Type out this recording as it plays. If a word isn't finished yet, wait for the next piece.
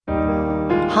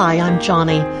Hi, I'm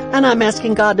Johnny, and I'm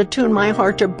asking God to tune my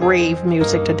heart to brave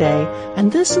music today.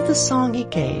 And this is the song He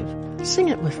gave. Sing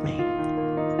it with me.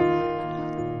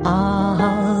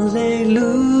 Alleluia.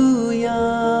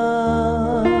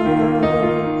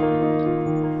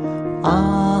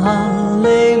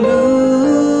 Alleluia.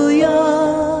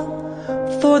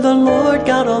 For the Lord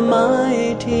God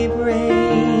Almighty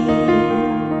reigns.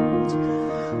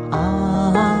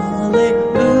 Alleluia.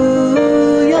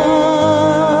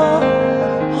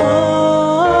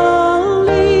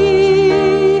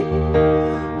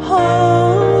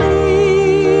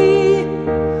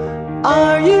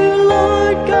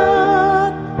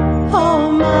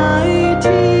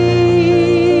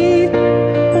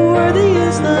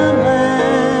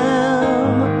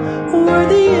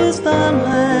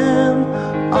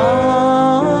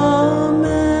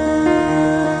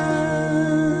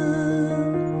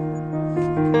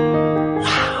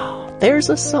 There's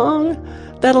a song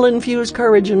that'll infuse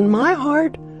courage in my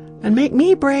heart and make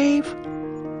me brave.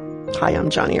 Hi,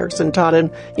 I'm Johnny Erickson Todd,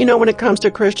 and when it comes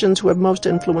to Christians who have most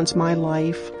influenced my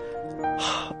life,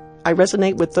 I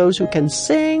resonate with those who can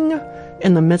sing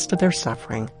in the midst of their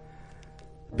suffering.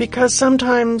 Because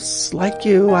sometimes, like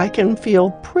you, I can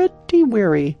feel pretty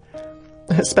weary,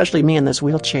 especially me in this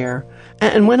wheelchair.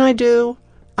 And when I do,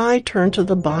 I turn to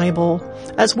the Bible,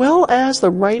 as well as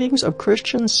the writings of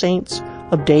Christian saints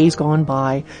of days gone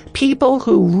by, people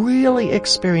who really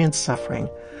experienced suffering,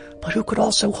 but who could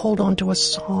also hold on to a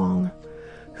song,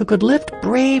 who could lift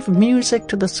brave music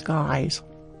to the skies.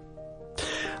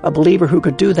 A believer who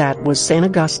could do that was St.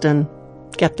 Augustine.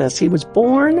 Get this, he was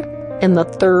born in the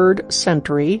 3rd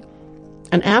century,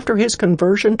 and after his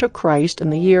conversion to Christ in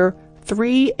the year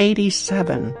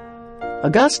 387,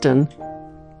 Augustine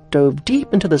dove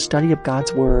deep into the study of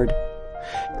God's Word.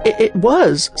 It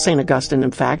was St. Augustine, in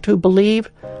fact, who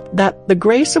believed that the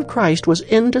grace of Christ was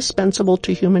indispensable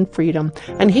to human freedom,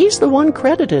 and he's the one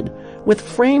credited with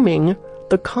framing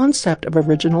the concept of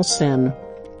original sin.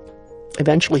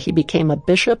 Eventually, he became a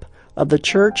bishop of the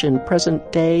church in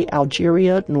present-day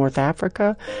Algeria, North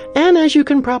Africa, and as you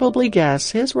can probably guess,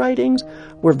 his writings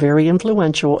were very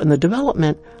influential in the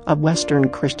development of Western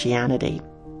Christianity.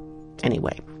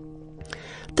 Anyway,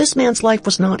 this man's life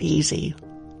was not easy.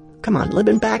 Come on,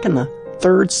 living back in the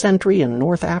 3rd century in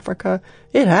North Africa,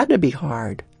 it had to be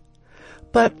hard.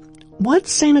 But what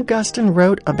St. Augustine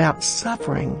wrote about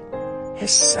suffering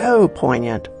is so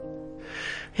poignant.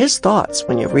 His thoughts,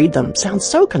 when you read them, sound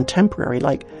so contemporary,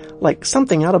 like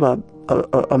something out of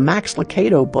a Max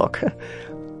Lucado book.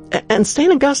 And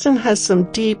St. Augustine has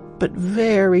some deep but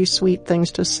very sweet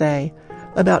things to say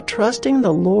about trusting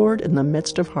the Lord in the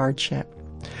midst of hardship.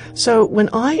 So when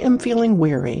I am feeling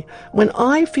weary, when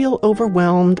I feel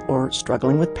overwhelmed or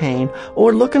struggling with pain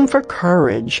or looking for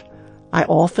courage, I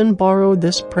often borrow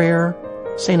this prayer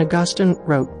St. Augustine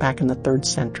wrote back in the 3rd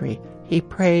century. He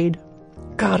prayed,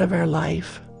 God of our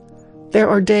life, there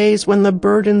are days when the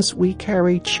burdens we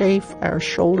carry chafe our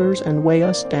shoulders and weigh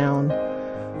us down,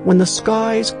 when the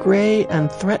sky's gray and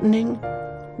threatening,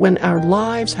 when our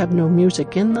lives have no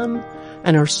music in them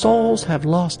and our souls have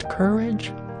lost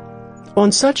courage. On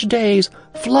such days,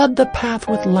 flood the path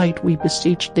with light, we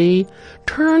beseech thee.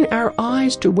 Turn our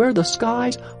eyes to where the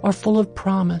skies are full of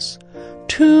promise.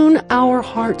 Tune our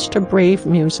hearts to brave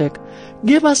music.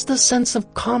 Give us the sense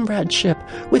of comradeship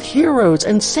with heroes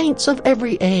and saints of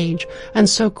every age, and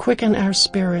so quicken our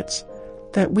spirits,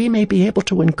 that we may be able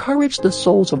to encourage the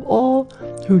souls of all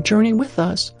who journey with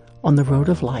us on the road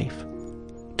of life.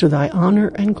 To thy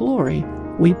honor and glory,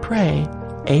 we pray.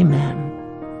 Amen.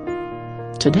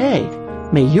 Today,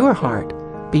 may your heart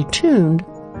be tuned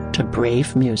to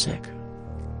brave music.